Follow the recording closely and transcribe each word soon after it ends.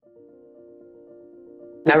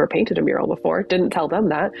never painted a mural before, didn't tell them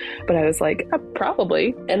that, but I was like,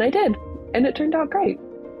 probably. And I did. And it turned out great.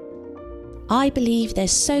 I believe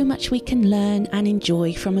there's so much we can learn and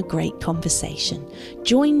enjoy from a great conversation.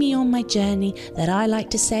 Join me on my journey that I like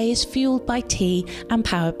to say is fueled by tea and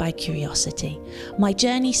powered by curiosity. My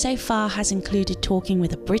journey so far has included talking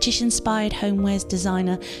with a British-inspired homewares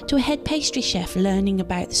designer to a head pastry chef learning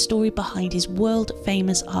about the story behind his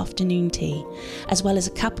world-famous afternoon tea, as well as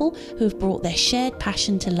a couple who have brought their shared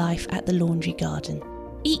passion to life at the Laundry Garden.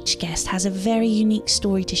 Each guest has a very unique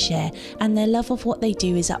story to share, and their love of what they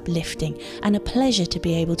do is uplifting and a pleasure to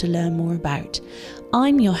be able to learn more about.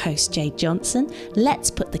 I'm your host, Jade Johnson.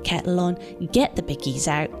 Let's put the kettle on, get the biggies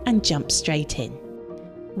out, and jump straight in.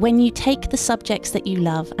 When you take the subjects that you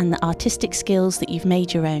love and the artistic skills that you've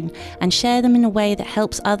made your own and share them in a way that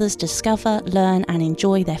helps others discover, learn and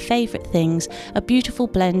enjoy their favourite things, a beautiful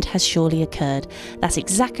blend has surely occurred. That's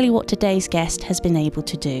exactly what today's guest has been able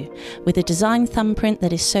to do. With a design thumbprint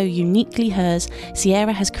that is so uniquely hers,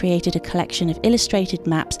 Sierra has created a collection of illustrated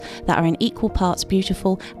maps that are in equal parts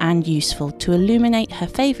beautiful and useful to illuminate her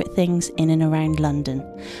favourite things in and around London.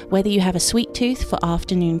 Whether you have a sweet tooth for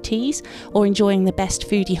afternoon teas or enjoying the best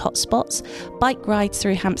foodie hotspots, bike rides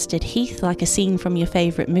through Hampstead Heath like a scene from your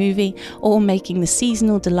favourite movie, or making the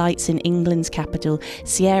seasonal delights in England's capital,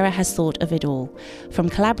 Sierra has thought of it all.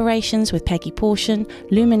 From collaborations with Peggy Portion,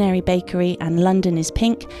 Luminary Bakery and London is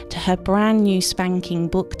Pink, to her brand new spanking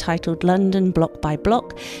book titled London Block by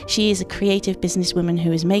Block, she is a creative businesswoman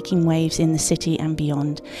who is making waves in the city and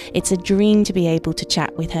beyond. It's a dream to be able to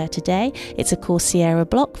chat with her today. It's of course Sierra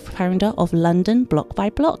Block, founder of London Block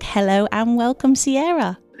by Block. Hello and welcome,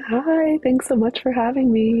 Sierra. Hi, thanks so much for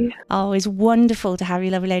having me. Oh, it's wonderful to have you,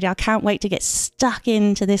 lovely lady. I can't wait to get stuck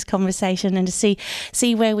into this conversation and to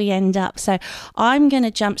see where we end up. So I'm going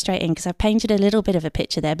to jump straight in because I've painted a little bit of a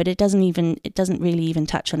picture there, but it doesn't really even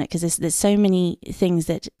touch on it because there's so many things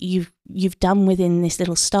that you've done within this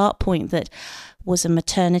little start point that was a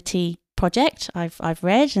maternity project I've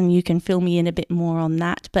read, and you can fill me in a bit more on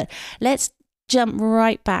that. But let's jump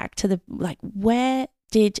right back to where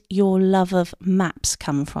did your love of maps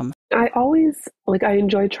come from? I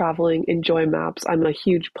enjoy traveling, enjoy maps. I'm a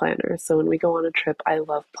huge planner. So when we go on a trip, I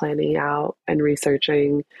love planning out and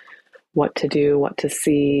researching what to do, what to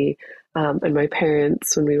see. And my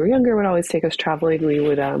parents, when we were younger, would always take us traveling. We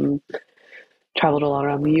would traveled a lot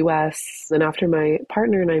around the US. And after my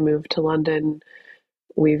partner and I moved to London,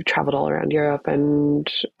 we've traveled all around Europe, and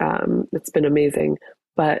it's been amazing.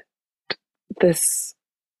 But this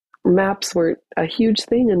maps weren't a huge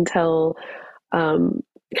thing until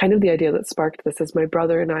kind of the idea that sparked this is my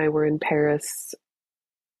brother and I were in Paris,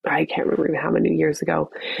 I can't remember how many years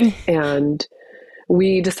ago, and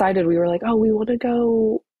we decided, we were like, oh, we want to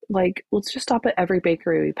go, let's just stop at every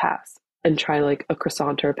bakery we pass and try a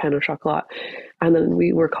croissant or a pain au chocolat. And then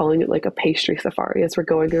we were calling it a pastry safari as we're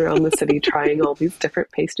going around the city trying all these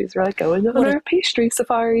different pastries. We're going on our pastry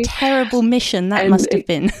safari. Terrible mission that must have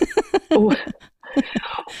been.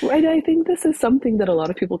 Right, I think this is something that a lot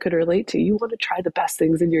of people could relate to. You want to try the best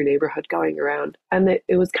things in your neighborhood going around. And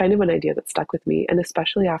it was kind of an idea that stuck with me. And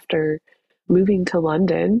especially after moving to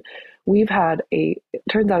London, it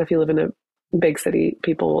turns out if you live in a big city,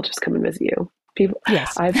 people will just come and visit you.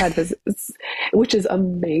 Yes. I've had visits, which is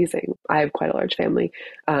amazing. I have quite a large family,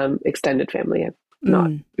 extended family.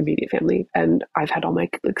 Not immediate family, and I've had all my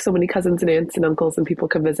so many cousins and aunts and uncles and people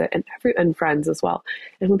come visit, and friends as well.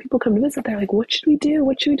 And when people come to visit, they're like, "What should we do?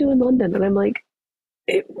 What should we do in London?" And I'm like,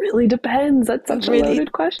 "It really depends." That's such a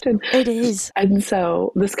loaded question. It is. And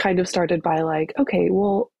so this kind of started by okay,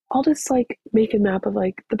 well, I'll just make a map of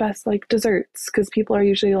the best desserts, because people are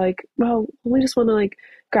usually well, we just want to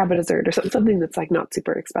grab a dessert or something that's not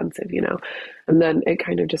super expensive, And then it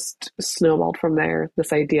kind of just snowballed from there,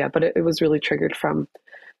 this idea. But it was really triggered from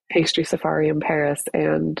Pastry Safari in Paris,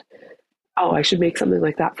 and I should make something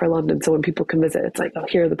like that for London. So when people come visit, it's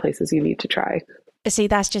here are the places you need to try. See,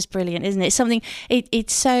 that's just brilliant, isn't it? It's something.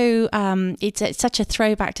 It's so. It's such a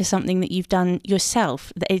throwback to something that you've done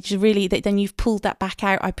yourself. It's really that. Then you've pulled that back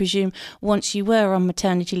out. I presume once you were on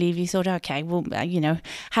maternity leave, you thought, okay, well,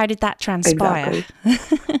 how did that transpire?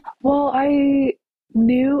 Exactly. Well, I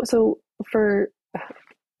knew. So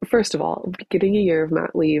first of all, getting a year of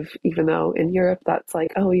mat leave, even though in Europe that's a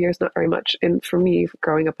year's not very much. And for me,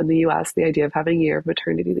 growing up in the US, the idea of having a year of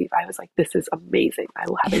maternity leave, I was like, this is amazing. I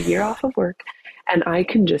will have a year off of work, and I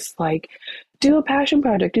can just do a passion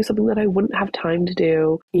project, do something that I wouldn't have time to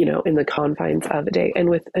do, in the confines of a day. And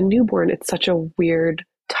with a newborn, it's such a weird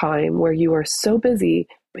time where you are so busy,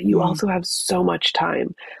 but you also have so much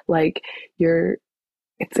time.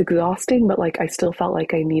 It's exhausting, but I still felt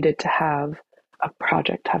like I needed to have a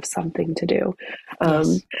project, have something to do.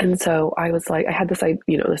 Yes. And so I was like, I had this,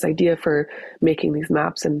 this idea for making these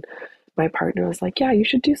maps, and my partner was like, yeah, you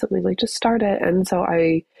should do something, like just start it. And so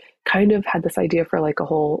I kind of had this idea for like a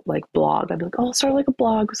whole like blog. I'm like, oh, I'll start like a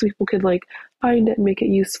blog so people could like find it and make it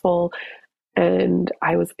useful. And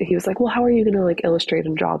he was like, well, how are you going to like illustrate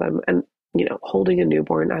and draw them? And, holding a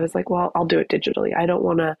newborn, I was like, well, I'll do it digitally. I don't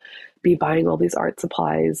want to be buying all these art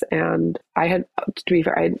supplies. And to be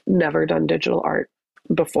fair, I had never done digital art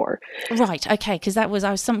before. Right. Okay. Because I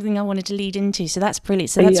was something I wanted to lead into. So that's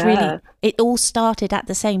brilliant. So that's really, it all started at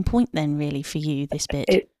the same point then, really, for you, this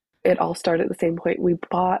bit. It all started at the same point.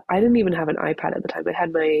 I didn't even have an iPad at the time. I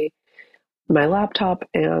had my laptop.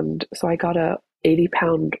 And so I got a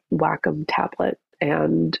 80-pound Wacom tablet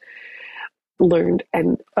and learned.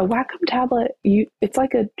 And a Wacom tablet, it's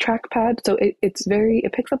like a trackpad, so it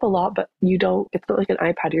picks up a lot, but it's not like an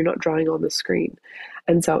iPad. You're not drawing on the screen,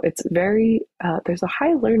 and so it's very there's a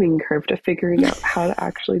high learning curve to figuring out how to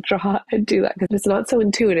actually draw and do that, because it's not so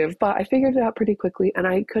intuitive. But I figured it out pretty quickly, and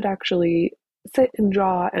I could actually sit and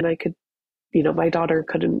draw, and I could, my daughter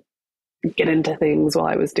couldn't get into things while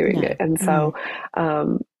I was doing it, and so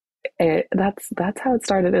that's how it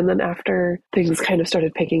started. And then after things kind of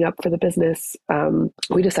started picking up for the business,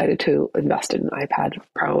 we decided to invest in an iPad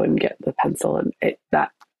Pro and get the pencil, and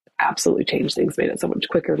that absolutely changed things, made it so much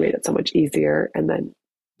quicker, made it so much easier. And then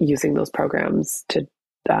using those programs to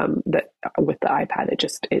that with the iPad,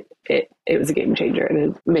 it was a game changer, and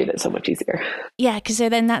it made it so much easier. Yeah, because so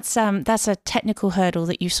then that's a technical hurdle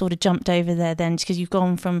that you've sort of jumped over there then, because you've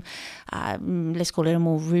gone from let's call it a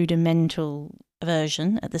more rudimental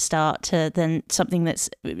version at the start to then something that's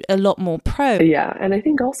a lot more pro. Yeah, and I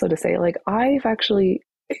think also to say, like, I've actually,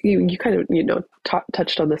 you kind of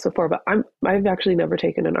touched on this before, but I've actually never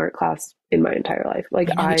taken an art class in my entire life. Like,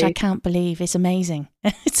 which I can't believe. It's amazing.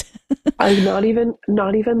 I'm not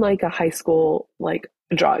even like a high school like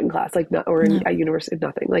drawing class, like at university,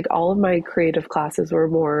 nothing. Like, all of my creative classes were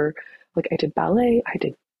more like, I did ballet, I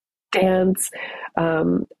did dance,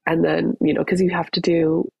 and then because you have to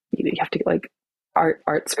get like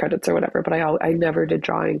arts credits or whatever, but I never did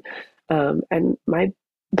drawing, but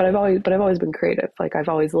I've always been creative. Like, I've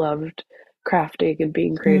always loved crafting and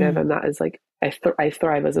being creative, and that is like, I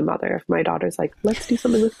thrive as a mother. If my daughter's like, let's do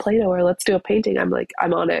something with Play-Doh or let's do a painting, I'm like,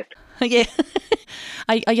 I'm on it. Yeah,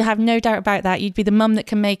 I have no doubt about that. You'd be the mum that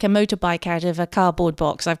can make a motorbike out of a cardboard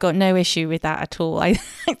box. I've got no issue with that at all. I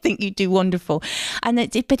think you do wonderful, but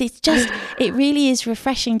it really is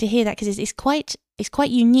refreshing to hear that, because it's quite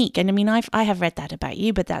unique. And I mean, I have read that about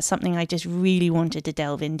you, but that's something I just really wanted to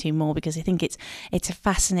delve into more, because I think it's a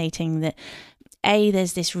fascinating that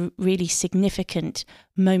there's this really significant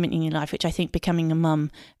moment in your life, which I think becoming a mum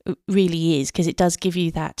really is, because it does give you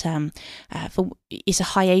that it's a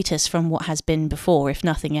hiatus from what has been before, if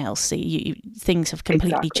nothing else. Things have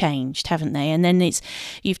completely changed, haven't they? And then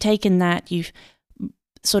you've taken that, you've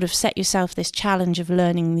sort of set yourself this challenge of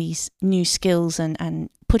learning these new skills and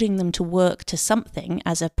putting them to work to something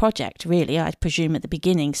as a project, really. I presume at the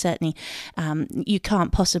beginning, certainly, you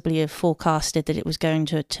can't possibly have forecasted that it was going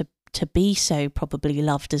to be so probably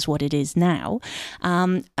loved as what it is now,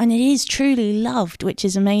 and it is truly loved, which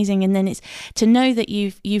is amazing. And then it's to know that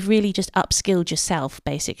you've really just upskilled yourself,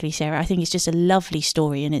 basically, Sarah. I think it's just a lovely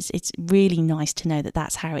story, and it's really nice to know that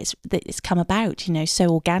that's how it's come about, so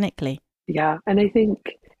organically. Yeah, and I think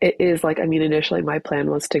it is like, I mean, initially my plan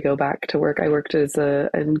was to go back to work. I worked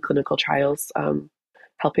in clinical trials, I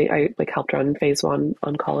helped run phase 1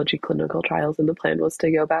 oncology clinical trials, and the plan was to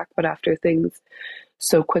go back. But after things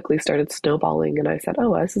so quickly started snowballing, and I said,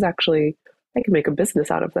 oh, this is actually, I can make a business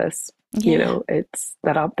out of this. Yeah. It's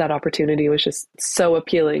that opportunity was just so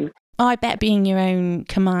appealing. I bet being your own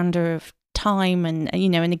commander of time and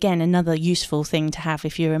again, another useful thing to have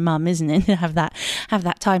if you're a mum, isn't it? To have that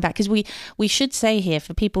time back, because we should say here,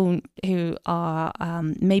 for people who are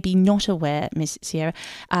maybe not aware, Miss Sierra,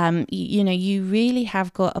 you really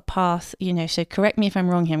have got a path, so correct me if I'm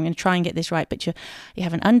wrong here, I'm going to try and get this right, but you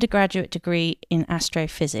have an undergraduate degree in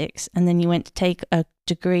astrophysics, and then you went to take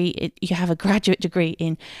you have a graduate degree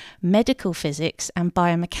in medical physics and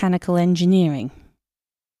biomechanical engineering.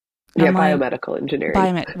 Biomedical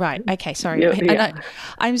engineering. Right. Okay. Sorry. Yeah. And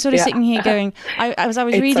I'm sort of sitting here going, as I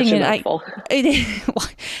was reading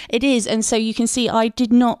it is. And so you can see I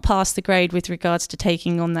did not pass the grade with regards to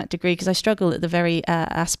taking on that degree, because I struggle at the very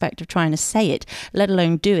aspect of trying to say it, let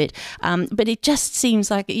alone do it. But it just seems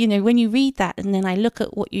like, when you read that and then I look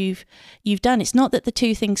at what you've done, it's not that the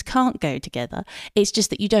two things can't go together. It's just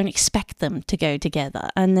that you don't expect them to go together.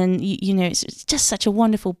 And then, it's just such a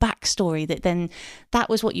wonderful backstory that then that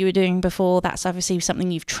was what you were doing doing before. That's obviously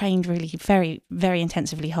something you've trained really very, very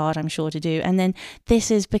intensively hard, I'm sure, to do. And then this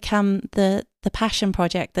has become the passion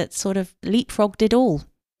project that sort of leapfrogged it all.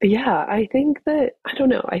 Yeah, I think that I don't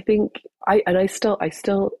know. I think I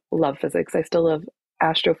still love physics. I still love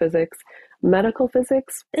astrophysics, medical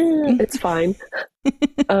physics. It's fine.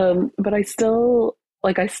 But I still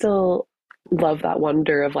love that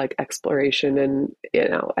wonder of like exploration, and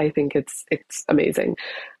I think it's amazing.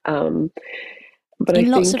 Um, but I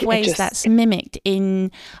In lots of think it ways, just that's mimicked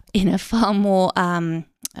in a far more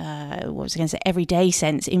what was I going to say, everyday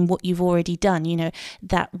sense in what you've already done.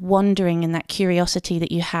 That wondering and that curiosity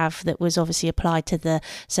that you have, that was obviously applied to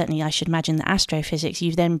certainly I should imagine, the astrophysics.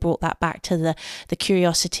 You've then brought that back to the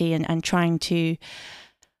curiosity and trying to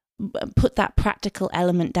put that practical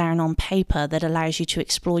element down on paper that allows you to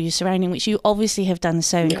explore your surrounding, which you obviously have done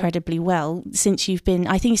so incredibly well since you've been.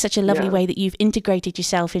 I think it's such a lovely way that you've integrated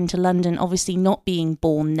yourself into London, obviously not being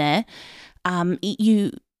born there.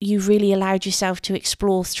 You've really allowed yourself to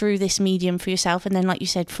explore through this medium for yourself. And then, like you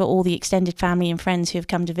said, for all the extended family and friends who have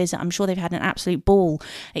come to visit, I'm sure they've had an absolute ball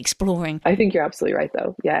exploring. I think you're absolutely right,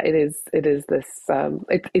 though. Yeah, it is. It is this.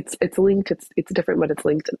 It's linked. It's different, but it's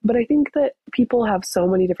linked. But I think that people have so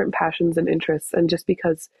many different passions and interests, and just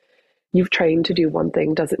because you've trained to do one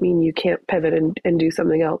thing doesn't mean you can't pivot and do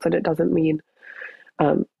something else. And it doesn't mean,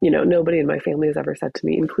 nobody in my family has ever said to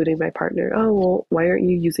me, including my partner, "Oh, well, why aren't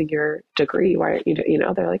you using your degree? Why aren't you?"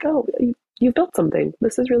 They're like, "Oh, you've built something.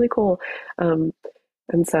 This is really cool."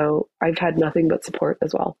 And so I've had nothing but support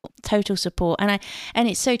as well. Total support. And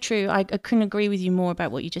it's so true. I couldn't agree with you more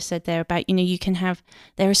about what you just said there about, you can have,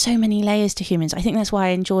 there are so many layers to humans. I think that's why I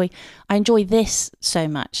enjoy this so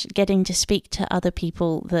much, getting to speak to other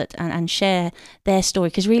people and share their story,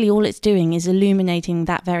 because really all it's doing is illuminating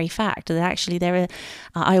that very fact that actually there are,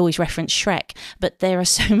 I always reference Shrek, but there are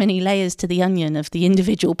so many layers to the onion of the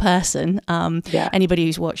individual person. Anybody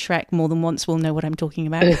who's watched Shrek more than once will know what I'm talking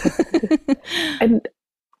about.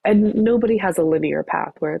 And nobody has a linear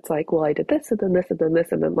path where it's like, well, I did this and then this and then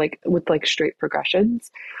this and then like with like straight progressions.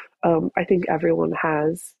 I think everyone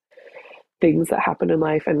has things that happen in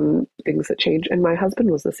life and things that change. And my husband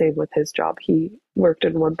was the same with his job. He worked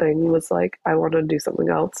in one thing, was like, I want to do something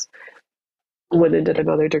else. Went and did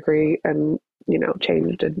another degree and,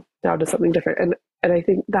 changed and now does something different. And I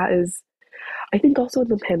think I think also in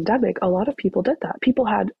the pandemic, a lot of people did that.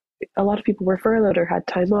 A lot of people were furloughed or had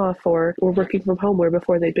time off or were working from home, where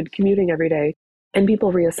before they'd been commuting every day, and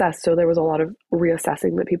people reassessed. So there was a lot of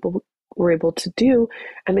reassessing that people were able to do.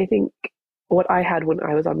 And I think what I had when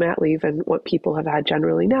I was on mat leave and what people have had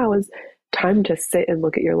generally now is time to sit and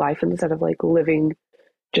look at your life instead of like living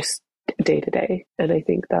just day to day. And I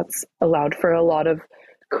think that's allowed for a lot of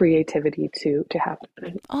creativity to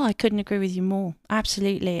happen. Oh, I couldn't agree with you more.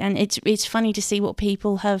 Absolutely. And it's funny to see what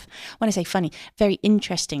people have, when I say funny, very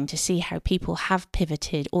interesting to see how people have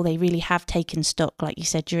pivoted, or they really have taken stock, like you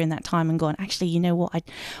said, during that time and gone, actually, you know what,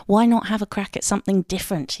 why not have a crack at something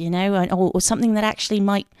different, or something that actually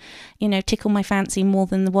might, tickle my fancy more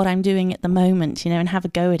than what I'm doing at the moment, and have a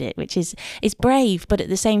go at it, which is brave, but at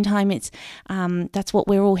the same time, it's that's what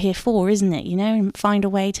we're all here for, isn't it? And find a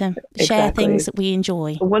way to share things that we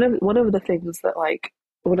enjoy. One of the things that like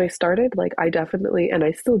when I started, like I definitely, and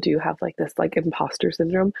I still do have like this like imposter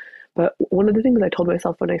syndrome, but one of the things I told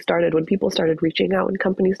myself when I started, when people started reaching out and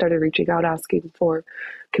companies started reaching out asking for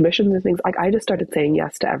commissions and things, like I just started saying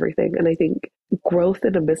yes to everything. And I think growth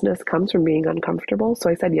in a business comes from being uncomfortable. So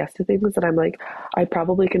I said yes to things that I'm like, I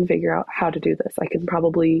probably can figure out how to do this. I can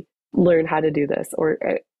probably learn how to do this,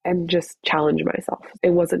 and just challenge myself.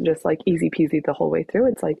 It wasn't just like easy peasy the whole way through.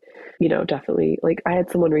 It's like, definitely like I had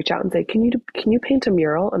someone reach out and say, can you paint a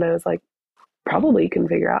mural? And I was like, probably can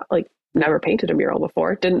figure out, like never painted a mural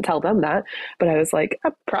before. Didn't tell them that, but I was like,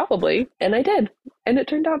 probably. And I did. And it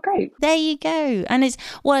turned out great. There you go. And it's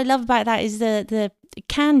what I love about that is the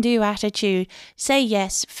can-do attitude. Say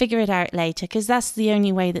yes, figure it out later, because that's the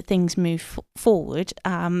only way that things move forward.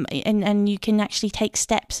 And you can actually take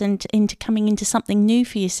steps into coming into something new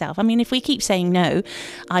for yourself. I mean, if we keep saying no,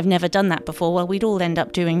 I've never done that before, well, we'd all end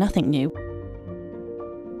up doing nothing new.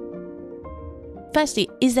 Firstly,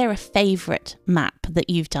 is there a favourite map that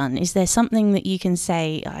you've done? Is there something that you can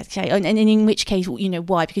say, okay, and in which case,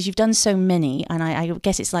 why? Because you've done so many, and I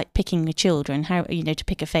guess it's like picking your children, how, to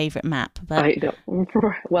pick a favourite map. But I know.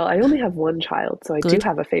 Well, I only have one child, so I do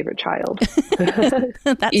have a favourite child.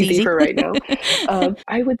 That's easy for right now.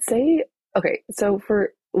 I would say, okay, so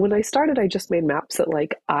for when I started, I just made maps that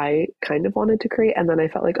like I kind of wanted to create, and then I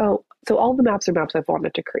felt like, oh, so all the maps are maps I've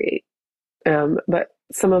wanted to create. But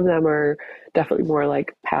some of them are definitely more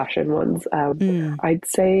like passion ones. I'd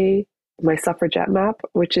say my suffragette map,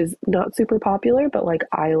 which is not super popular, but like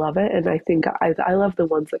I love it. And I think I love the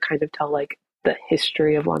ones that kind of tell like the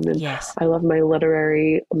history of London. Yes. I love my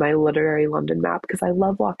literary London map because I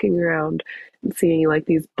love walking around and seeing like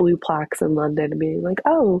these blue plaques in London and being like,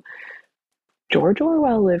 oh, George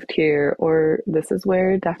Orwell lived here, or this is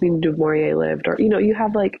where Daphne du Maurier lived, or you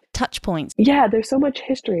have like touch points. Yeah, there's so much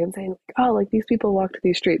history and saying like, oh, like these people walked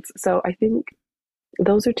these streets. So I think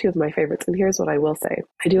those are two of my favorites. And here's what I will say.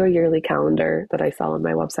 I do a yearly calendar that I sell on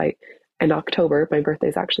my website in October. My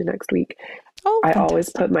birthday's actually next week. Oh, I always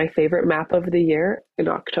put my favorite map of the year in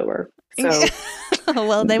October. So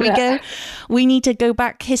well, there we go. We need to go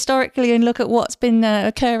back historically and look at what's been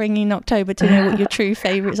occurring in October to know what your true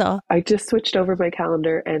favorites are. I just switched over my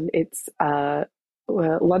calendar and it's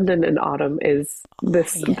London in autumn is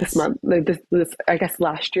this month. This I guess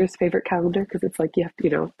last year's favorite calendar because it's like you have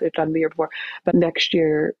to, they've done the year before, but next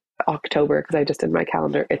year October, because I just did my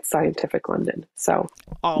calendar, it's Scientific London. So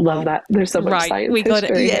love that. There's so much science we got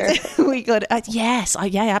history it. Yes, we got it. Yes,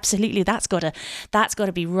 yeah, absolutely. That's got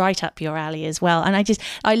to be right up your alley as well. And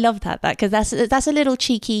I love that because that's a little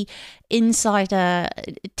cheeky insider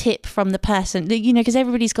tip from the person, because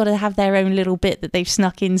everybody's got to have their own little bit that they've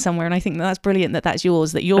snuck in somewhere. And I think that's brilliant that's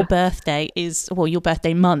yours. That your birthday your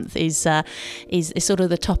birthday month is sort of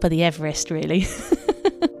the top of the Everest, really.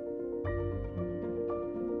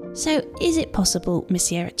 So is it possible, Miss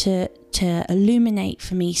Sierra, to illuminate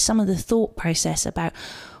for me some of the thought process about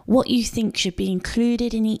what you think should be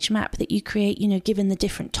included in each map that you create, given the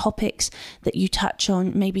different topics that you touch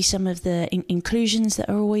on, maybe some of the inclusions that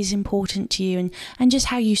are always important to you, and just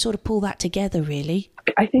how you sort of pull that together, really?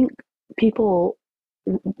 I think people,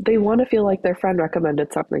 they want to feel like their friend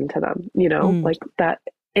recommended something to them, like that.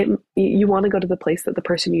 You want to go to the place that the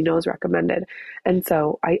person is recommended. And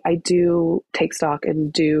so I do take stock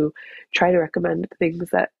and do try to recommend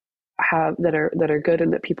things that are good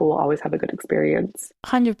and that people will always have a good experience.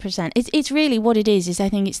 100%. It's really what it is I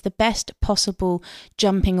think it's the best possible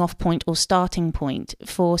jumping off point or starting point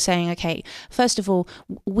for saying, okay, first of all,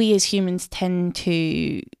 we as humans tend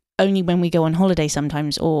to only when we go on holiday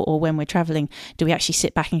sometimes or when we're traveling do we actually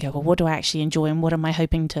sit back and go, well, what do I actually enjoy and what am I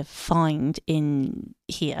hoping to find in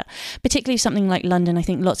here? Particularly something like London, I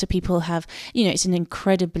think lots of people have, it's an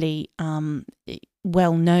incredibly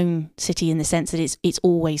well-known city in the sense that it's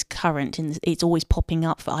always current and it's always popping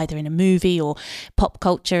up for either in a movie or pop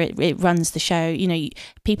culture. It runs the show.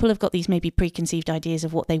 People have got these maybe preconceived ideas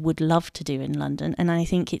of what they would love to do in London, and I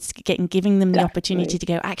think it's giving them the opportunity to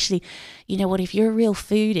go, actually, you know what, if you're a real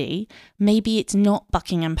foodie, maybe it's not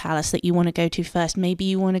Buckingham Palace that you want to go to first. Maybe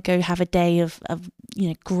you want to go have a day of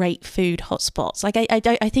great food hotspots. Like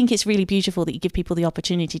I think it's really beautiful that you give people the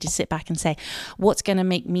opportunity to sit back and say, what's going to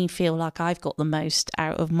make me feel like I've got the most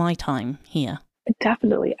out of my time here?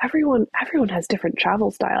 Definitely. Everyone has different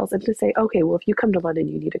travel styles, and to say, okay, well, if you come to London,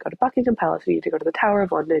 you need to go to Buckingham Palace, you need to go to the Tower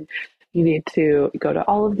of London, you need to go to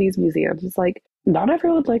all of these museums. It's like, not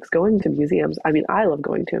everyone likes going to museums. I mean, I love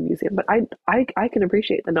going to a museum, but I can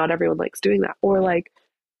appreciate that not everyone likes doing that. Or like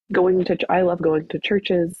I love going to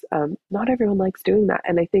churches. Not everyone likes doing that.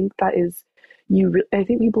 And I think that is, I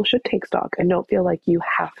think people should take stock and don't feel like you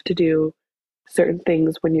have to do certain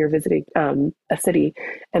things when you're visiting a city.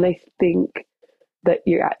 And I think that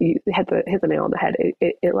you hit the nail on the head.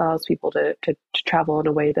 It allows people to travel in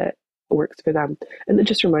a way that works for them. And it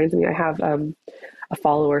just reminds me, I have a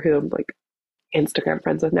follower who I'm like Instagram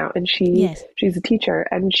friends with now, and she's a teacher,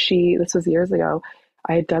 and this was years ago.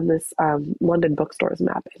 I had done this London bookstores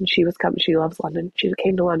map, and she loves London. She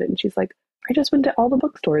came to London and she's like, I just went to all the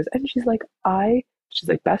bookstores, and she's like,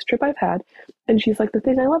 best trip I've had. And she's like, the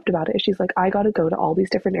thing I loved about it is she's like, I got to go to all these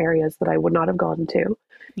different areas that I would not have gone to.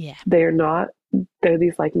 Yeah. They're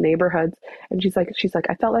these like neighborhoods. And she's like,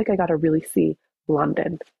 I felt like I got to really see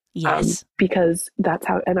London. Yes. Because that's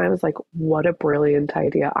how, and I was like, what a brilliant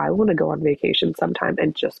idea. I want to go on vacation sometime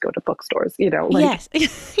and just go to bookstores, Yes.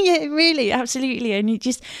 Yeah, really, absolutely. And you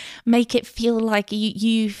just make it feel like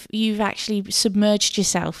you've actually submerged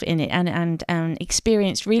yourself in it and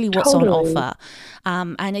experienced really what's on offer.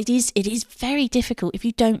 And it is very difficult if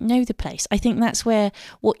you don't know the place. I think that's where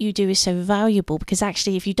what you do is so valuable, because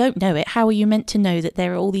actually if you don't know it, how are you meant to know that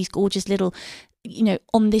there are all these gorgeous little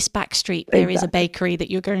on this back street there is a bakery that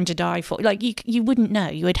you're going to die for. Like you wouldn't know.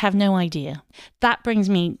 You would have no idea. That brings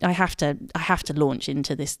me. I have to launch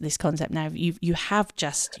into this concept now. You have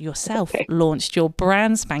just yourself launched your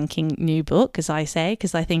brand spanking new book, as I say,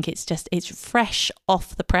 because I think it's fresh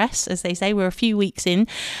off the press, as they say. We're a few weeks in.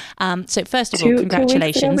 So first of all,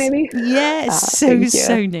 congratulations. 2 weeks ago, maybe? Yes,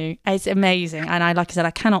 so new. It's amazing, and like I said,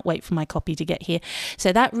 I cannot wait for my copy to get here.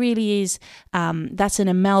 So that really is that's an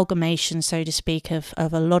amalgamation, so to speak, of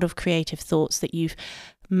a lot of creative thoughts that you've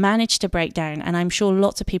managed to break down. And I'm sure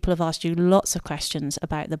lots of people have asked you lots of questions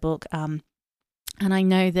about the book. And I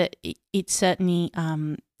know that it's certainly,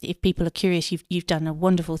 if people are curious, you've done a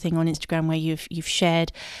wonderful thing on Instagram where you've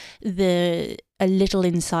shared a little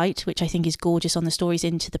insight, which I think is gorgeous, on the stories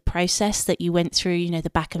into the process that you went through, the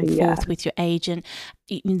back and forth with your agent,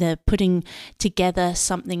 the putting together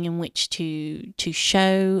something in which to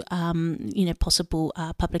show, possible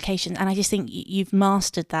publication. And I just think you've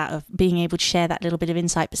mastered that, of being able to share that little bit of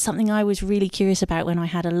insight. But something I was really curious about when I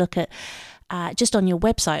had a look at just on your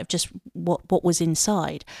website of just what was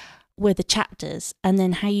inside were the chapters, and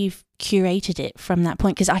then how you've curated it from that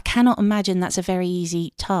point. Because I cannot imagine that's a very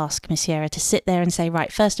easy task, Miss Sierra, to sit there and say,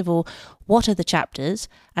 right, first of all, what are the chapters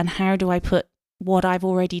and how do I put what I've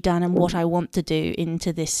already done and what I want to do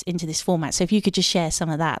into this format? So if you could just share some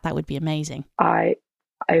of that would be amazing. I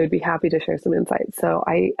would be happy to share some insights. So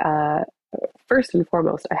I first and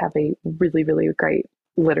foremost, I have a really, really great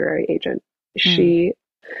literary agent. She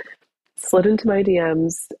slid into my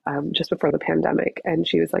DMs just before the pandemic, and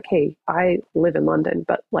she was like, hey, I live in London,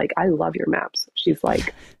 but like, I love your maps. She's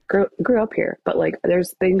like, grew up here, but like,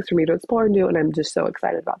 there's things for me to explore and do, and I'm just so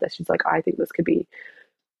excited about this. She's like, I think this could be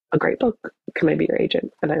a great book. Can I be your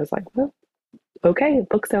agent? And I was like, well, okay,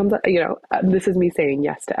 book sounds, this is me saying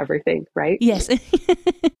yes to everything, right? Yes.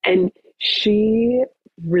 And she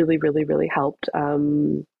really, really, really helped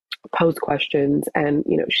pose questions, and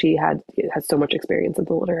she has so much experience in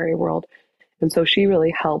the literary world, and so she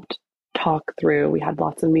really helped talk through. We had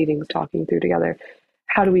lots of meetings talking through together.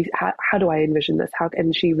 How do I envision this?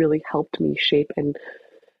 And she really helped me shape and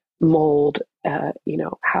mold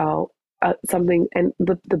how something, and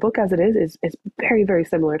the book as it is very, very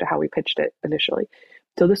similar to how we pitched it initially.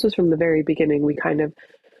 So this was from the very beginning.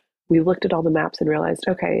 We looked at all the maps and realized,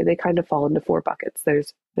 okay, they kind of fall into 4 buckets.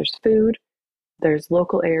 There's food, there's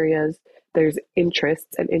local areas, there's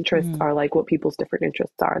interests, and interests are like what people's different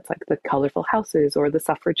interests are. It's like the colorful houses or the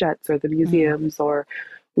suffragettes or the museums or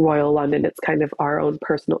Royal London. It's kind of our own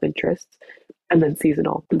personal interests, and then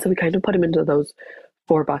seasonal. And so we kind of put them into those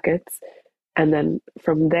 4 buckets. And then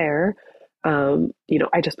from there,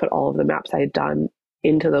 I just put all of the maps I had done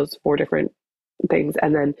into those 4 different things.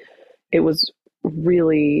 And then it was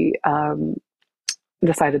really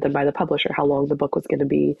decided then by the publisher how long the book was going to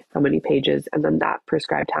be, how many pages, and then that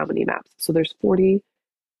prescribed how many maps. So there's 40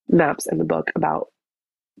 maps in the book, about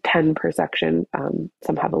 10 per section.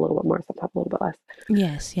 Some have a little bit more, some have a little bit less.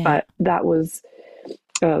 Yes, yeah. But that was,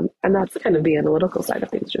 and that's kind of the analytical side of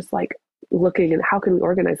things, just like looking at how can we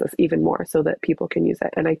organize this even more so that people can use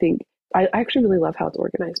it. And I think I actually really love how it's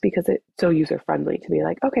organized, because it's so user-friendly to be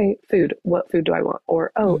like, okay, food, what food do I want?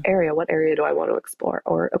 Or, area, what area do I want to explore?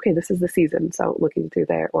 Or, okay, this is the season, so looking through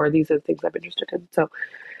there, or these are the things I'm interested in. So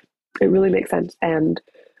it really makes sense. And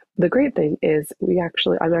the great thing is I'm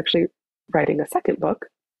actually writing a second book.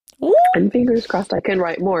 Ooh. And fingers crossed I can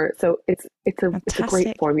write more. So it's a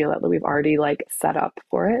great formula that we've already like set up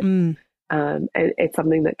for it. And it's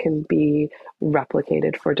something that can be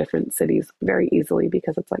replicated for different cities very easily,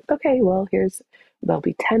 because it's like, okay, well, there'll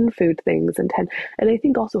be 10 food things and 10. And I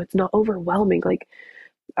think also it's not overwhelming. Like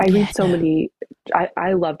I read so many,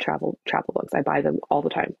 I love travel books. I buy them all the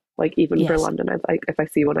time. Like even for London, if I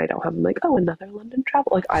see one I don't have, I'm like, oh, another London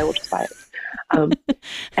travel. Like I will just buy it.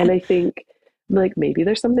 And I think like maybe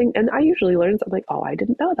there's something, and I usually learn something like, oh, I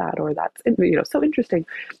didn't know that, or that's, so interesting.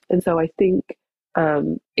 And so I think,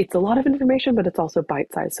 it's a lot of information, but it's also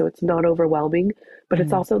bite-sized, so it's not overwhelming, but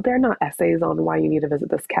it's also, they're not essays on why you need to visit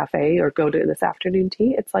this cafe or go to this afternoon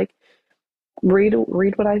tea. It's like, read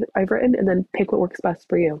what I've written and then pick what works best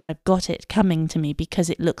for you. I've got it coming to me because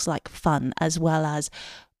it looks like fun as well as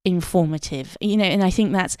informative, and I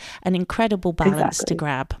think that's an incredible balance to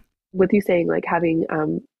grab. With you saying like having,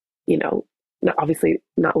 obviously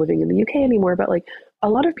not living in the UK anymore, but like a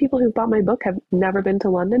lot of people who've bought my book have never been to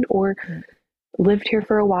London or lived here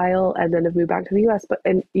for a while and then have moved back to the US,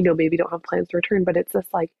 and maybe don't have plans to return. But it's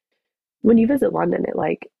just like, when you visit London, it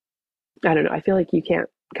like, I don't know, I feel like you can't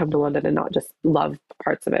come to London and not just love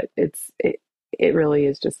parts of it. It really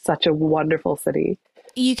is just such a wonderful city.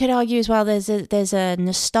 You could argue as well. There's a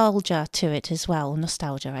nostalgia to it as well.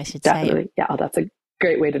 Nostalgia, I should say. Definitely. Yeah, that's a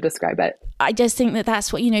great way to describe it. I just think that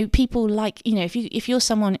that's what, people like, if you're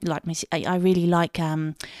someone like me, I really like,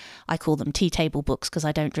 I call them tea table books because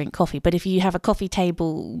I don't drink coffee. But if you have a coffee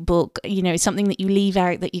table book, something that you leave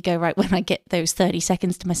out that you go, right, when I get those 30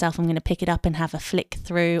 seconds to myself, I'm going to pick it up and have a flick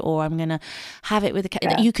through, or I'm going to have it with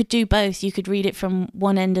You could do both. You could read it from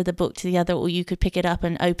one end of the book to the other, or you could pick it up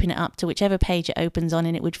and open it up to whichever page it opens on,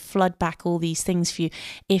 and it would flood back all these things for you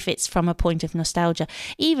if it's from a point of nostalgia.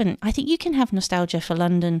 Even, I think you can have nostalgia for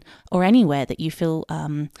London or anywhere that you feel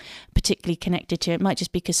particularly connected to. It might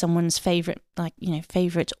just be because someone's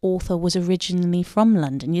favourite author was originally from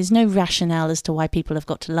London. There's no rationale as to why people have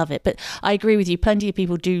got to love it, but I agree with you. Plenty of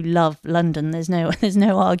people do love London. There's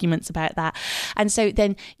no arguments about that. And so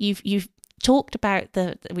then you've talked about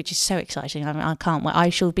which is so exciting. I mean, I can't wait. I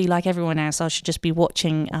shall be like everyone else. I should just be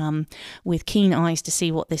watching with keen eyes to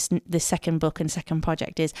see what this second book and second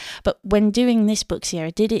project is. But when doing this book,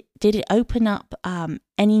 Sierra, did it open up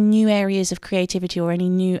any new areas of creativity or any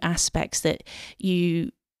new aspects that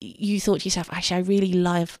you thought to yourself, actually, I really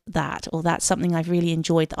love that, or that's something I've really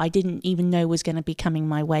enjoyed that I didn't even know was going to be coming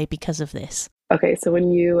my way because of this? Okay, so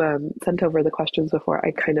when you sent over the questions before, I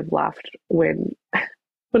kind of laughed when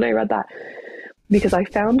I read that, because I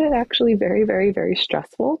found it actually very, very, very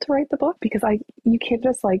stressful to write the book, because you can't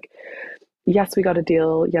just yes, we got a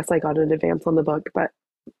deal. Yes, I got an advance on the book, but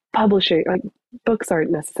publishing, books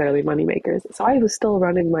aren't necessarily money makers. So I was still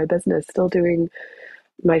running my business, still doing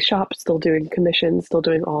my shop, still doing commissions, still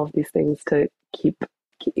doing all of these things to keep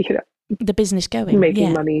the business going,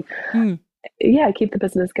 making money. Yeah, keep the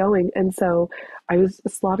business going. And so I was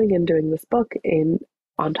slotting in doing this book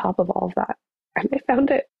on top of all of that. And I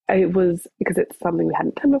found it was because it's something we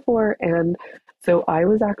hadn't done before. And so I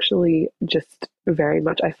was actually just very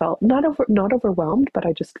much, I felt not overwhelmed, but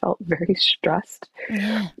I just felt very stressed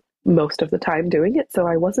most of the time doing it. So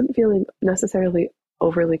I wasn't feeling necessarily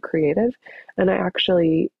overly creative. And I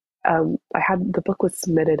actually, the book was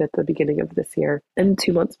submitted at the beginning of this year. And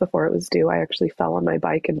 2 months before it was due, I actually fell on my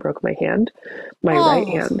bike and broke my hand, my right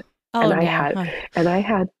hand. And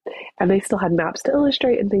I still had maps to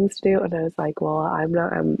illustrate and things to do. And I was like, well, I'm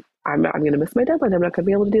going to miss my deadline. I'm not going to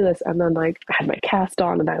be able to do this. And then I had my cast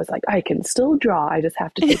on and I was like, I can still draw. I just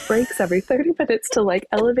have to take breaks every 30 minutes to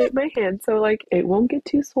elevate my hand. So it won't get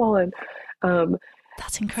too swollen.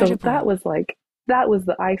 That's incredible. So that was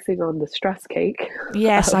the icing on the stress cake.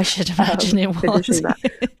 Yes, I should imagine it was.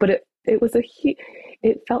 But it was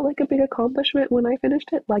it felt like a big accomplishment when I finished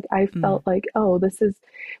it. I felt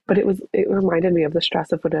but it reminded me of the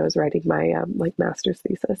stress of when I was writing my master's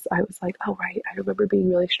thesis. I was like, oh right, I remember being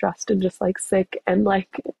really stressed and just sick and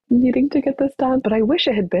needing to get this done. But I wish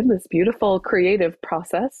it had been this beautiful creative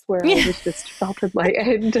process where I was just felt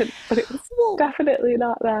enlightened, but it was definitely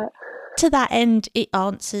not that. To that end, it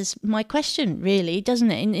answers my question, really,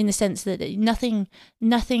 doesn't it? In the sense that nothing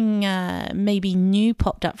maybe new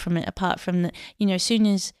popped up from it, apart from that,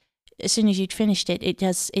 as soon as you'd finished it, it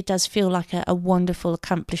does feel like a wonderful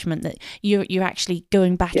accomplishment that you're actually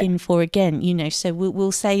going back in for again. So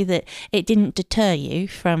we'll say that it didn't deter you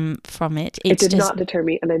from it. It did not deter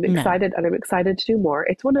me, and I'm excited, and I'm excited to do more.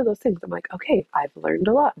 It's one of those things. I'm like, okay, I've learned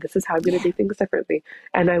a lot. This is how I'm going to do things differently.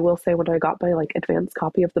 And I will say, when I got my advanced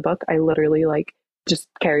copy of the book, I literally just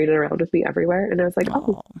carried it around with me everywhere. And I was like,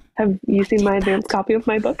 oh, have you seen my advanced copy of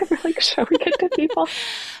my book? And we're showing it to people.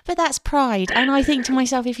 But that's pride. And I think to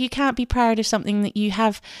myself, if you can't be proud of something that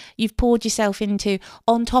you've poured yourself into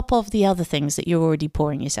on top of the other things that you're already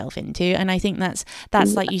pouring yourself into. And I think that's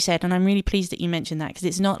like you said, and I'm really pleased that you mentioned that, because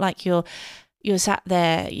it's not like you're sat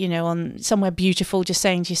there, on somewhere beautiful, just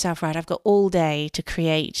saying to yourself, right, I've got all day to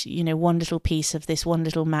create, one little piece of this one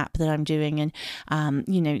little map that I'm doing. And,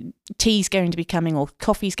 tea's going to be coming, or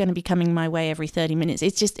coffee's going to be coming my way every 30 minutes.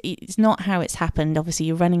 It's not how it's happened. Obviously,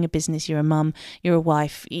 you're running a business, you're a mum, you're a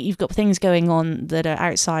wife, you've got things going on that are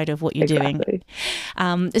outside of what you're doing.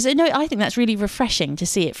 So no, I think that's really refreshing to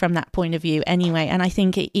see it from that point of view anyway. And I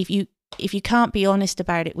think if you can't be honest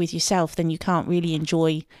about it with yourself, then you can't really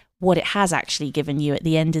enjoy what it has actually given you at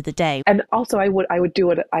the end of the day. And also I would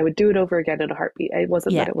do it over again in a heartbeat. It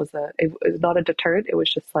wasn't that it was not a deterrent. It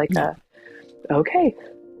was just okay.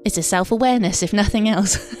 It's a self-awareness, if nothing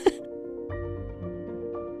else.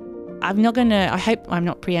 I hope I'm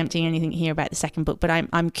not preempting anything here about the second book, but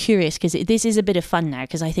I'm curious because this is a bit of fun now,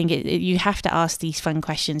 because I think you have to ask these fun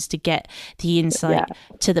questions to get the insight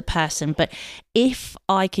to the person. But if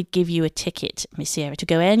I could give you a ticket, Miss Sierra, to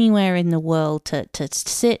go anywhere in the world to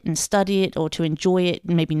sit and study it, or to enjoy it,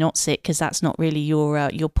 maybe not sit because that's not really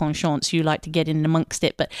your penchant, you like to get in amongst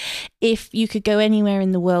it, but if you could go anywhere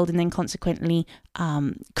in the world and then consequently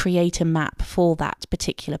create a map for that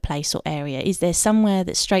particular place or area, is there somewhere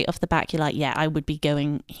that straight off the back you're like, yeah, I would be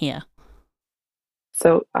going here?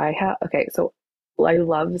 So I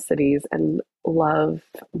love cities and love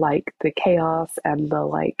like the chaos and the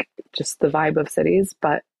like just the vibe of cities,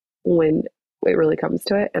 but when it really comes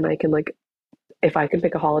to it and I can like if I can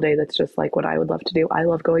pick a holiday that's just like what I would love to do, I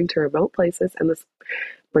love going to remote places. And this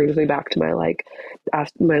brings me back to my like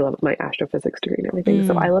my love of my astrophysics degree and everything.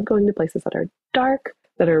 So I love going to places that are dark,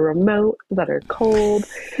 that are remote, that are cold.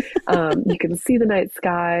 You can see the night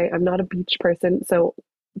sky. I'm not a beach person, so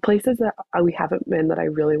places that we haven't been that I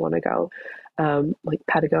really want to go, like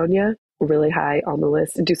Patagonia, really high on the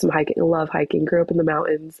list. Do some hiking. I love hiking. Grew up in the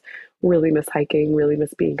mountains. Really miss hiking. Really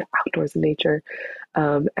miss being outdoors in nature.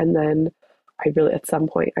 And then at some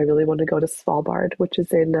point, I really want to go to Svalbard, which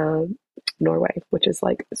is in Norway, which is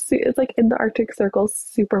like, it's like in the Arctic Circle,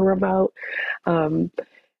 super remote. And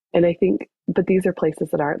I think, but these are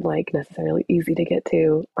places that aren't like necessarily easy to get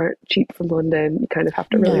to, aren't cheap from London. You kind of have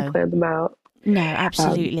to really plan them out. No,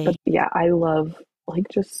 absolutely. But yeah, I love like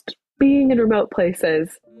just being in remote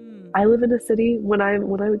places. I live in a city. When I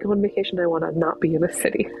go on vacation, I want to not be in a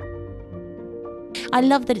city. I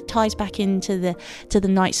love that it ties back into the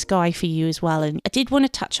night sky for you as well. And I did want to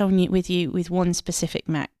touch on it with you with one specific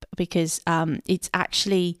map, because it's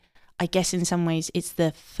actually, I guess in some ways, it's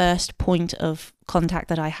the first point of contact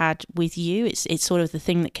that I had with you. It's sort of the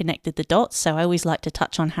thing that connected the dots. So I always like to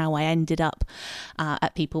touch on how I ended up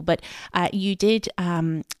at people. But you did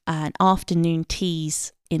an afternoon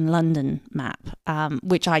teas in London map,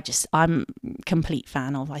 which I'm complete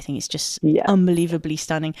fan of. I think it's just unbelievably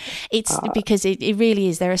stunning. It's because it really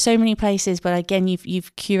is. There are so many places, but again,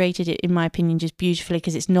 you've curated it, in my opinion, just beautifully,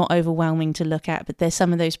 because it's not overwhelming to look at. But there's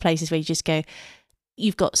some of those places where you just go,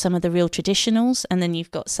 you've got some of the real traditionals, and then you've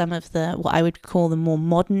got some of the, what I would call the more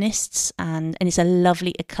modernists, and it's a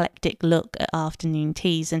lovely eclectic look at afternoon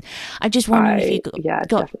teas. And I just wonder if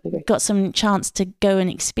you got some chance to go and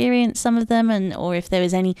experience some of them, or if there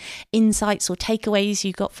was any insights or takeaways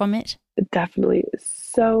you got from it. Definitely.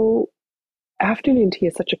 So afternoon tea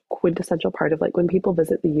is such a quintessential part of, like, when people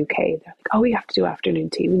visit the UK, they're like, oh, we have to do afternoon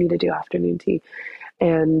tea. We need to do afternoon tea.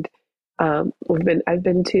 And I've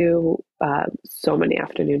been to so many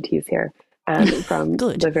afternoon teas here, and from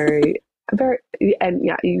the very, and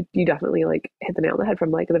yeah, you definitely like hit the nail on the head,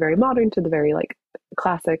 from like the very modern to the very like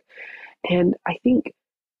classic. And I think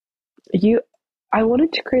I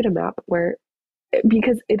wanted to create a map where,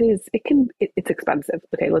 because it's expensive.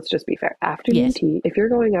 Okay, let's just be fair. Afternoon tea, if you're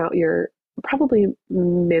going out, you're probably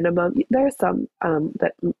minimum. There are some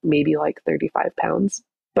that maybe like £35,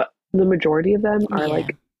 but the majority of them are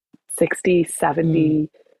like 60, 70,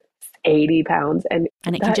 80 pounds. And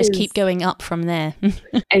it can just keep going up from there.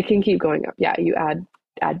 It can keep going up. Yeah. You add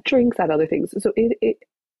drinks, add other things. So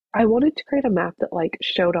I wanted to create a map that like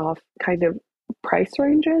showed off kind of price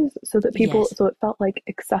ranges, so that people, so it felt like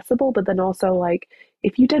accessible, but then also like,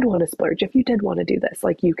 if you did want to splurge, if you did want to do this,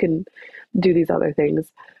 like you can do these other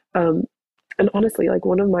things. And honestly, like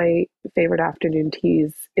one of my favorite afternoon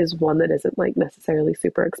teas is one that isn't like necessarily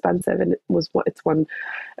super expensive, and it's one,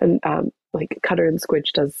 and like Cutter and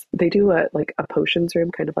Squidge they do a potions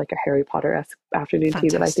room, kind of like a Harry Potter-esque afternoon tea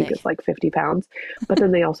that I think is like £50, but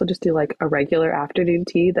then they also just do like a regular afternoon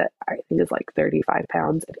tea that I think is like £35,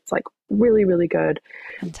 and it's like really, really good.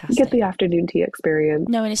 Fantastic. You get the afternoon tea experience.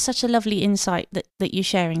 No, and it's such a lovely insight that you're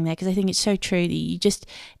sharing there, because I think it's so true that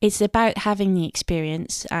it's about having the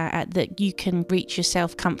experience that you can reach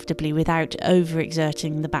yourself comfortably without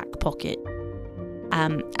overexerting the back pocket.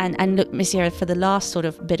 And look, Miss Sierra, for the last sort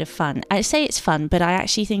of bit of fun, I say it's fun, but I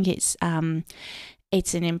actually think it's a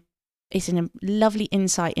lovely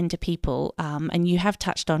insight into people. And you have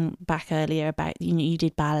touched on back earlier about, you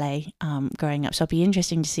did ballet growing up, so it'll be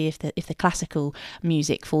interesting to see if the classical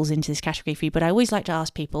music falls into this category for you. But I always like to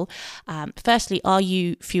ask people, firstly, are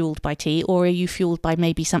you fueled by tea, or are you fueled by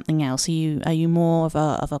maybe something else? Are you more of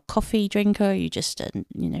a coffee drinker? Are you just a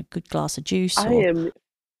good glass of juice? I am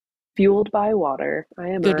fueled by water. I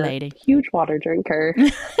am good lady, huge water drinker.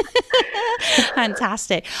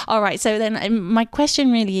 Fantastic. All right. So then my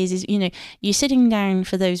question really is, you're sitting down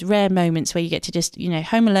for those rare moments where you get to just,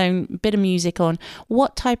 home alone, bit of music on.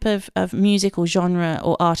 What type of music or genre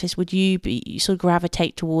or artist would you be sort of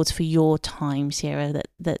gravitate towards for your time, Sierra,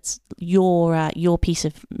 that's your piece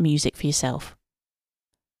of music for yourself?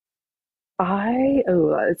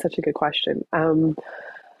 It's such a good question.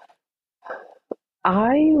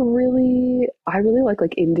 I really like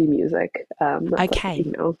indie music. That's Okay.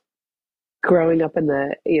 growing up in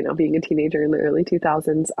being a teenager in the early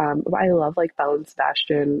 2000s. But I love Belle and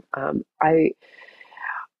Sebastian.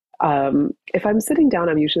 If I'm sitting down,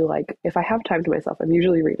 I'm usually if I have time to myself, I'm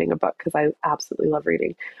usually reading a book because I absolutely love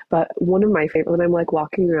reading. But one of my favorite, when I'm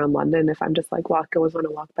walking around London, if I'm just going on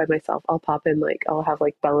a walk by myself, I'll pop in, I'll have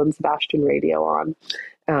Belle and Sebastian radio on.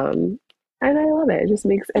 And I love it. It just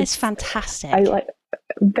makes It's I fantastic. like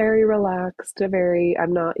very relaxed,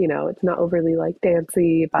 I'm not, it's not overly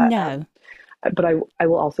dancey, No. but I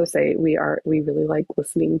will also say we really like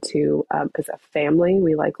listening to, as a family,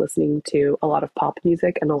 we like listening to a lot of pop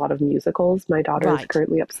music and a lot of musicals. My daughter is Right.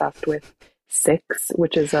 currently obsessed with Six,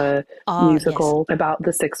 which is a Ah, yes. musical about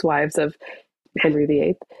the six wives of Henry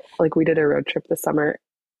VIII. We did a road trip this summer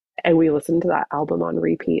and we listened to that album on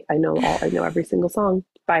repeat. I know every single song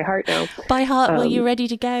by heart now. By heart, well, you're Um, ready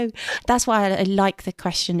to go. That's why I like the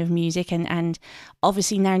question of music, and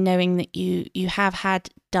obviously now knowing that you have had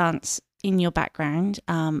dance in your background,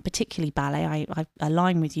 particularly ballet, I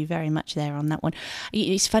align with you very much there on that one.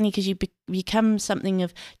 It's funny because you become something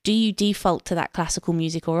of, do you default to that classical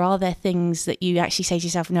music, or are there things that you actually say to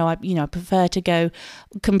yourself, no, I prefer to go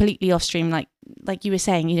completely off stream, like you were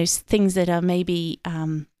saying, things that are maybe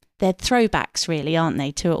they're throwbacks, really, aren't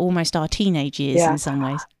they, to almost our teenage years yeah. in some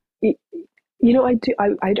ways? I do.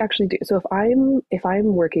 I actually do. So if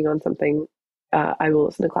I'm working on something, I will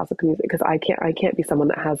listen to classical music because I can't be someone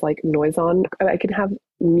that has noise on. I can have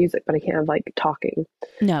music, but I can't have talking.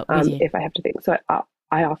 No, with you. If I have to think. So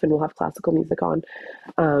I often will have classical music on,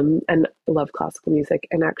 and love classical music.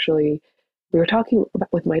 And actually, we were talking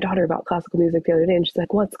with my daughter about classical music the other day, and she's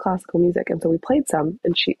like, "What's classical music?" And so we played some,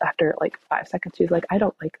 and she, after 5 seconds, she's like, "I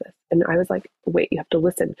don't like this." And I was like, "Wait, you have to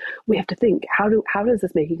listen. We have to think. How does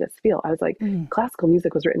this making us feel?" I was like, Mm. "Classical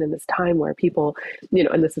music was written in this time where people,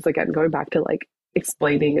 and this is again going back to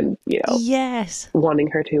explaining and Yes. wanting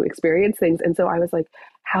her to experience things." And so I was like,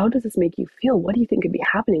 "How does this make you feel? What do you think could be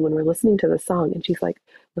happening when we're listening to this song?" And she's like,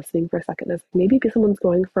 listening for a second. I was like, "Maybe someone's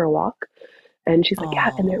going for a walk." And she's like,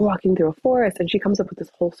 "Yeah," and they're Oh, walking through a forest, and she comes up with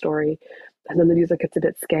this whole story. And then the music gets a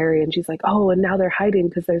bit scary, and she's like, "Oh, and now they're hiding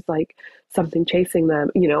because there's something chasing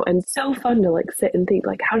them." And so fun to sit and think,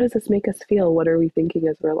 how does this make us feel? What are we thinking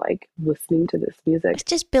as we're listening to this music? it's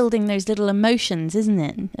just building those little emotions, isn't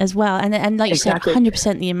it, as well? And like you said, Exactly.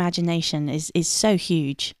 100% the imagination is so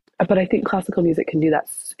huge. But I think classical music can do that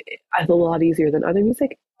a lot easier than other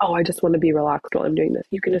music. Oh, I just want to be relaxed while I'm doing this.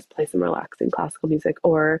 You can just play some relaxing classical music.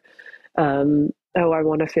 Or oh, I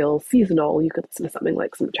want to feel seasonal. You could listen to something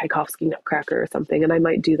like some Tchaikovsky Nutcracker or something. And I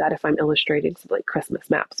might do that if I'm illustrating some Christmas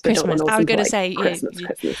maps, but don't want Christmas. to I was listen to going to say,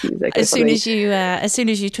 Christmas music or as soon something.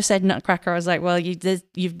 as you said Nutcracker, I was like, well,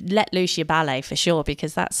 you've let loose your ballet for sure,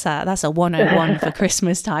 because that's a 101 for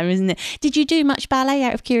Christmas time, isn't it? Did you do much ballet,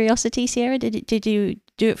 out of curiosity, Sierra? Did you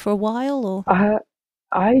do it for a while, or?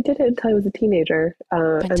 I did it until I was a teenager,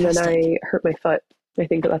 and then Fantastic. I hurt my foot. I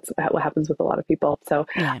think that's what happens with a lot of people. So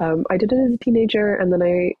Yeah. I did it as a teenager, and then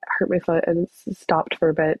I hurt my foot and stopped for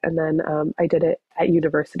a bit. And then I did it at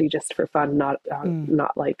university just for fun, Mm.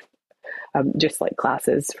 not just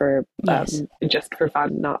classes for Yes. just for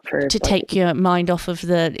fun, not for To take your mind off of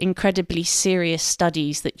the incredibly serious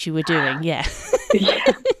studies that you were doing. Yeah. yeah.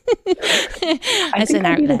 As an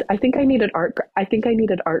outlet. I think I needed art. I think I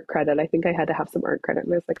needed art credit. I think I had to have some art credit,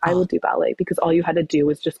 and I was like, I will Oh, do ballet because all you had to do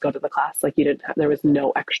was just go to the class. You didn't have. There was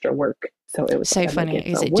no extra work, so it was so I'm like, funny, it's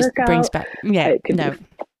because a it just brings workout. back, yeah, It can be, no,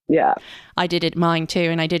 yeah. I did it mine too,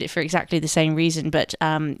 and I did it for exactly the same reason. But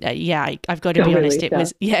yeah, I've got to Oh, be honest. really? It Yeah.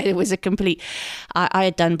 was, yeah, it was a complete. I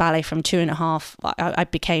had done ballet from 2.5. I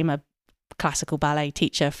became a classical ballet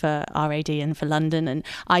teacher for RAD and for London, and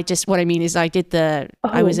what I mean is I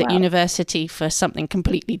Oh, was at wow. university for something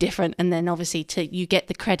completely different, and then obviously you get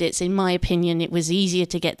the credits. In my opinion, it was easier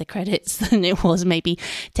to get the credits than it was maybe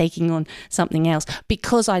taking on something else,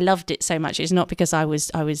 because I loved it so much. It's not because I was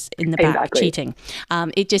in the back Exactly. cheating.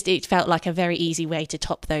 It felt like a very easy way to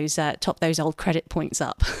top those old credit points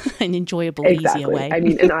up, an enjoyable, easier Exactly. way. I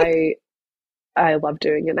mean, and I love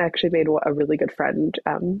doing it. I actually made a really good friend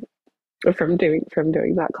from doing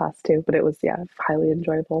that class too. But it was, yeah, highly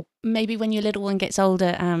enjoyable. Maybe when your little one gets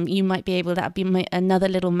older, you might be able, that'd be another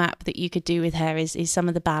little map that you could do with her is some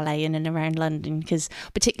of the ballet in and around London, because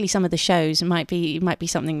particularly some of the shows might be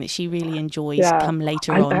something that she really enjoys Yeah, come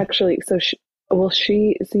later I'm on. actually so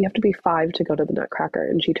you have to be 5 to go to the Nutcracker,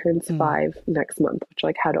 and she turns Mm, 5 next month. Which,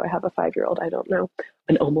 like, how do I have a 5-year-old? I don't know,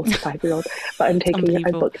 an almost 5-year-old. But it's I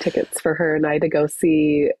unbelievable. booked tickets for her and I to go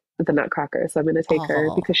see the Nutcracker. So I'm going to take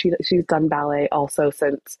her Oh, because she's done ballet also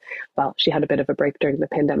since, well, she had a bit of a break during the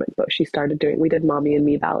pandemic, but she started doing, we did Mommy and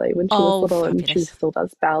Me ballet when she was oh, little, and she fabulous. still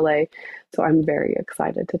does ballet. So I'm very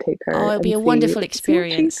excited to take Oh, her it'll be and a see wonderful what she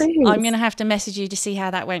experience. I'm going thinks. to have to message you to see how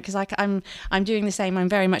that went, because I'm doing the same. I'm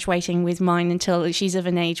very much waiting with mine until she's of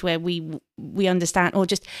an age where we understand or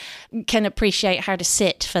just can appreciate how to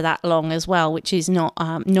sit for that long as well, which is not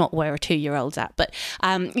where a 2-year-old's at. But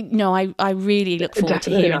no, I really look forward to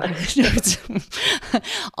Definitely hearing not. her.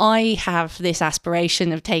 I have this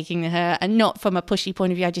aspiration of taking her, and not from a pushy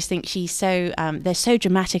point of view. I just think she's so they're so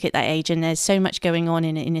dramatic at that age, and there's so much going on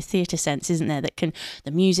in a theatre sense, isn't there? That can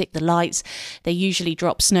the music, the lights. They usually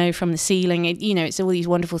drop snow from the ceiling. It's all these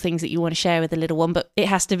wonderful things that you want to share with the little one, but it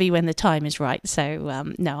has to be when the time is right. So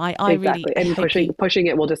no, I really Exactly. And hope you. pushing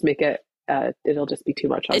it will just make it it'll just be too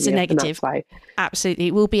much on It's a you. And that's negative. why.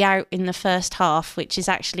 Absolutely. We'll be out in the first half, which is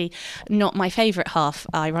actually not my favourite half,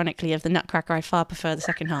 ironically, of the Nutcracker. I far prefer the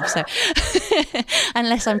second half. So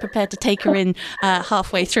unless I'm prepared to take her in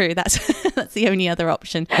halfway through, that's that's the only other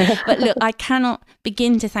option. But look, I cannot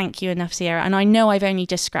begin to thank you enough, Sierra. And I know I've only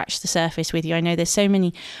just scratched the surface with you. I know there's so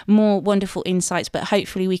many more wonderful insights, but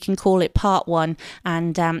hopefully we can call it part one,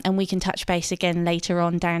 and we can touch base again later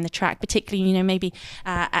on down the track, particularly, maybe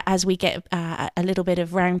as we get a little bit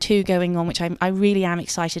of round two going on, which I really am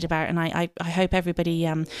excited about. And I hope everybody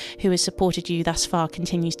who has supported you thus far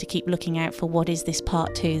continues to keep looking out for what is this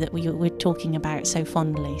part two that we're talking about so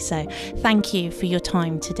fondly. So thank you for your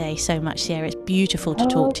time today so much, Sierra. It's beautiful to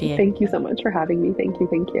talk to you. Thank you so much for having me. Thank you.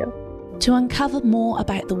 Thank you. To uncover more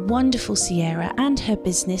about the wonderful Sierra and her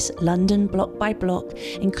business, London Block by Block,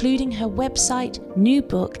 including her website, new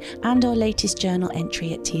book, and our latest journal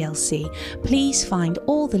entry at TLC, please find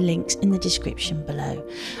all the links in the description below.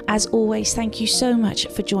 As always, thank you so much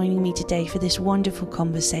for joining me today for this wonderful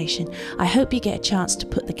conversation. I hope you get a chance to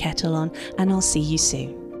put the kettle on, and I'll see you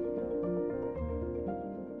soon.